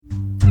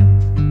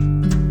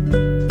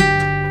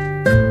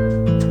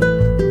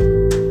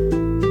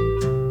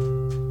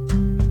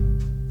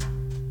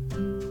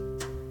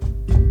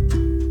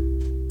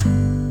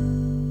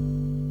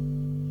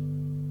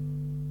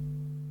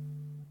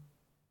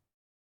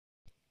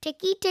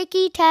Ticky,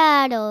 ticky,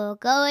 tattle,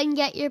 go and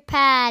get your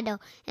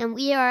paddle, and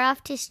we are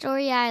off to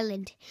Story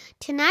Island.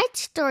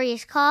 Tonight's story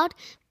is called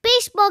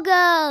Baseball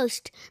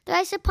Ghost.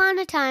 Thrice upon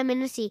a time in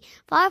the sea,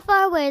 far,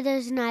 far away,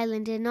 there's an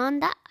island, and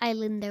on that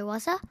island there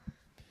was a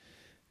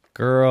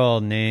girl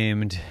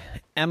named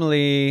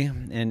Emily,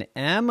 and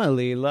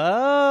Emily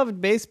loved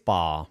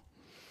baseball.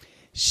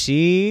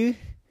 She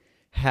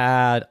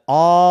had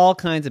all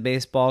kinds of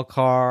baseball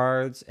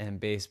cards and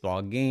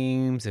baseball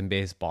games and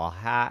baseball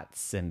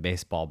hats and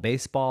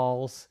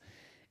baseballs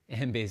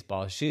and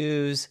baseball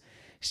shoes.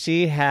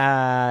 She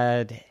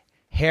had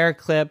hair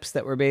clips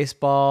that were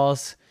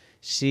baseballs.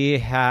 She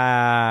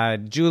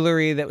had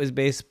jewelry that was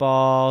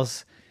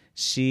baseballs.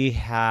 She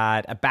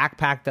had a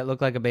backpack that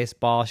looked like a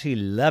baseball. She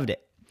loved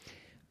it.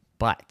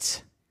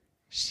 But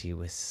she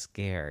was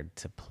scared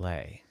to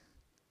play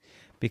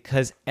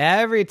because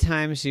every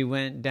time she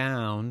went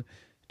down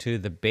to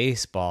the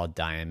baseball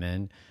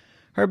diamond,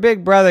 her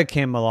big brother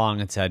came along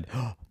and said,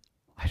 "Oh,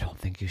 I don't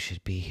think you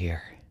should be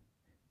here."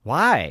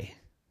 "Why?"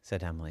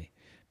 said Emily.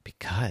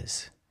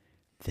 "Because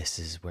this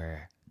is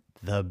where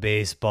the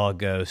baseball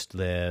ghost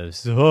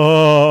lives."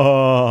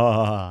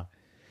 "Oh,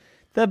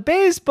 the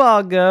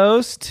baseball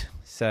ghost,"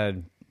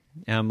 said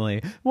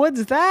Emily.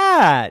 "What's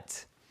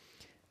that?"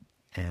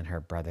 And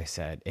her brother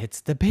said,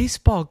 "It's the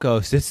baseball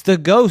ghost. It's the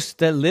ghost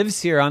that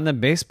lives here on the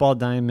baseball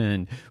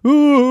diamond.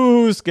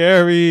 Ooh,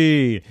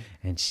 scary."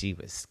 And she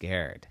was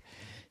scared.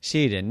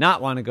 She did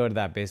not want to go to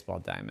that baseball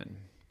diamond.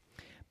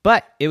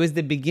 But it was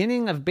the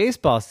beginning of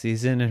baseball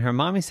season, and her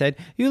mommy said,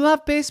 "You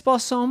love baseball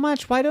so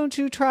much. Why don't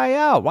you try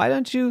out? Why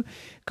don't you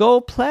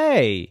go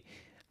play?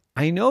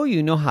 I know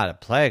you know how to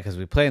play because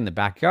we play in the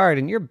backyard,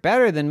 and you're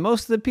better than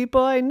most of the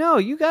people I know.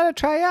 You got to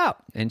try out."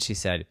 And she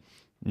said,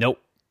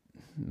 "Nope."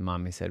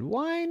 Mommy said,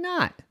 "Why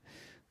not?"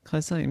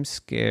 "Because I'm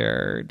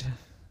scared."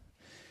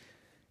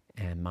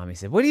 And Mommy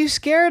said, "What are you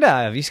scared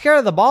of? You scared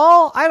of the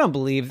ball? I don't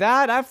believe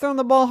that. I've thrown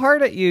the ball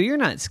hard at you. You're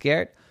not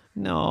scared."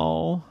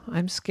 "No,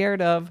 I'm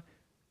scared of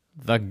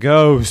the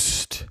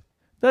ghost."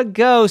 "The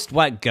ghost?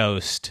 What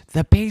ghost?"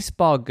 "The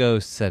baseball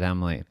ghost," said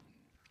Emily.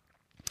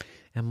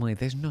 "Emily,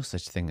 there's no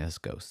such thing as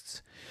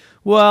ghosts."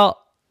 "Well,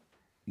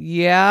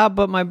 yeah,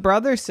 but my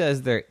brother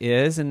says there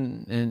is,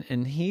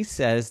 and he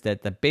says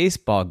that the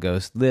baseball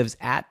ghost lives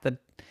at the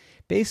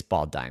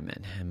baseball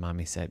diamond." And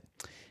Mommy said,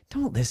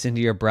 "Don't listen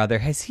to your brother.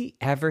 Has he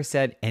ever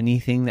said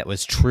anything that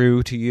was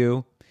true to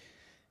you?"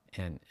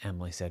 And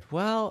Emily said,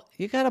 "Well,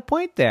 you got a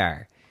point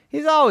there.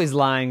 He's always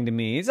lying to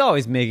me. He's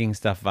always making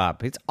stuff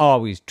up. He's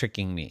always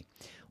tricking me."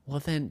 "Well,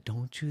 then,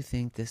 don't you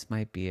think this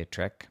might be a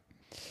trick?"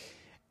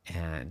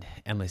 And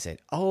Emily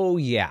said, "Oh,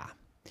 yeah.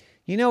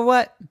 You know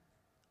what?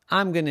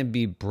 I'm going to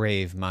be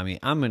brave, Mommy.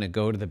 I'm going to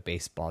go to the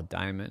baseball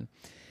diamond,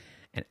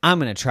 and I'm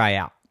going to try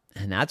out."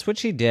 And that's what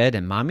she did,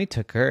 and Mommy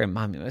took her, and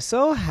Mommy was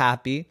so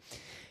happy.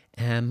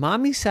 And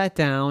Mommy sat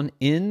down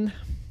in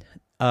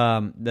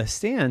the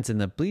stands in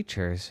the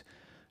bleachers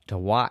to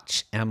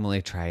watch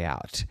Emily try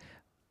out.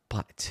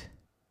 But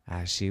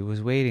as she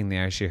was waiting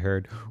there, she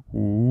heard, "Ooh."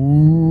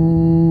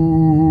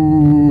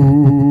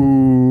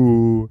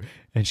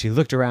 And she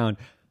looked around,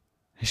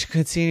 and she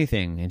couldn't see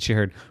anything. And she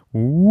heard,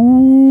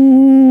 "Ooh."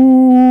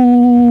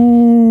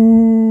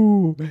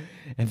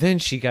 And then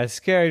she got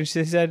scared, and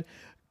she said,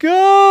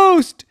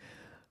 "Ghost!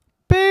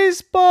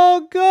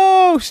 Baseball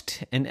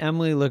ghost!" And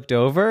Emily looked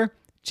over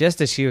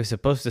just as she was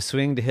supposed to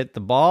swing to hit the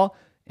ball,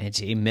 and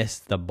she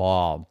missed the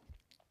ball.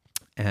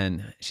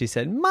 And she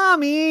said,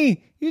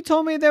 "Mommy, you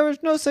told me there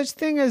was no such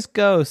thing as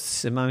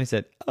ghosts." And Mommy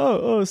said,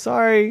 Oh,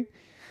 sorry."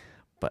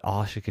 But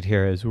all she could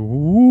hear is,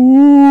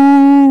 "Ooh."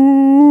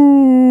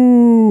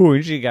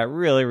 And she got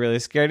really, really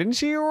scared, and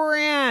she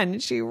ran.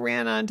 She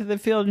ran onto the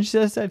field, and she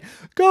just said,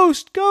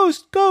 "Ghost,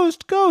 ghost,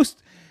 ghost,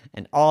 ghost."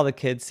 And all the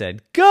kids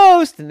said,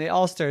 "Ghost!" And they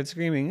all started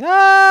screaming, "Ah,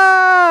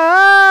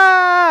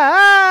 ah,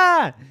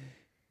 ah."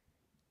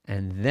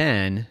 And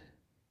then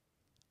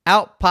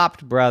out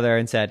popped brother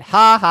and said,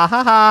 "Ha, ha,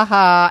 ha, ha,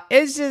 ha.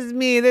 It's just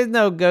me. There's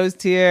no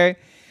ghost here."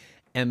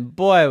 And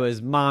boy,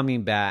 was Mommy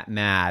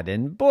mad.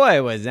 And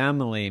boy, was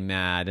Emily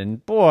mad.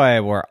 And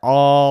boy, were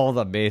all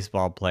the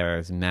baseball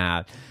players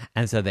mad.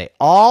 And so they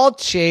all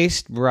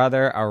chased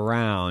brother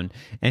around.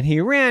 And he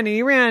ran, and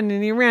he ran,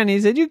 and he ran. He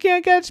said, "You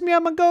can't catch me,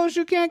 I'm a ghost.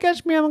 You can't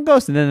catch me, I'm a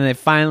ghost." And then they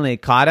finally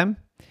caught him.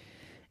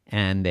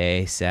 And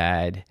they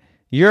said,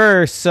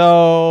 "You're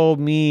so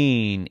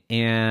mean."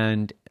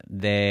 And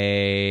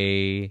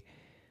they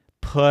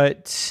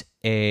put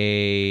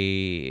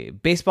a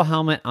baseball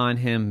helmet on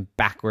him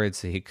backwards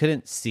so he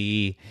couldn't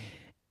see,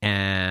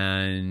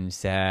 and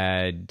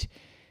said,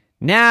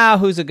 "Now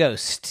who's a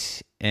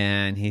ghost?"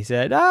 And he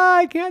said,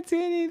 "I can't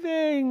see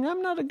anything.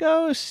 I'm not a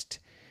ghost."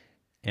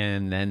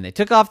 And then they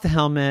took off the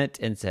helmet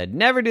and said,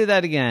 "Never do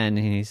that again."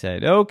 And he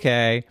said,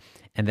 "Okay."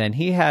 And then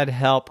he had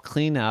help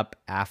clean up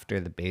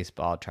after the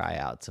baseball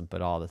tryouts and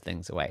put all the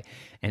things away.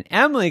 And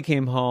Emily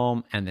came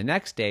home, and the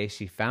next day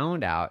she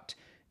found out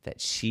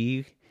that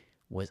she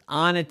was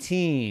on a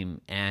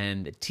team,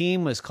 and the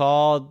team was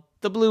called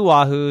the Blue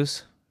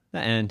Wahoos. The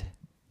end.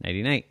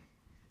 Nighty night.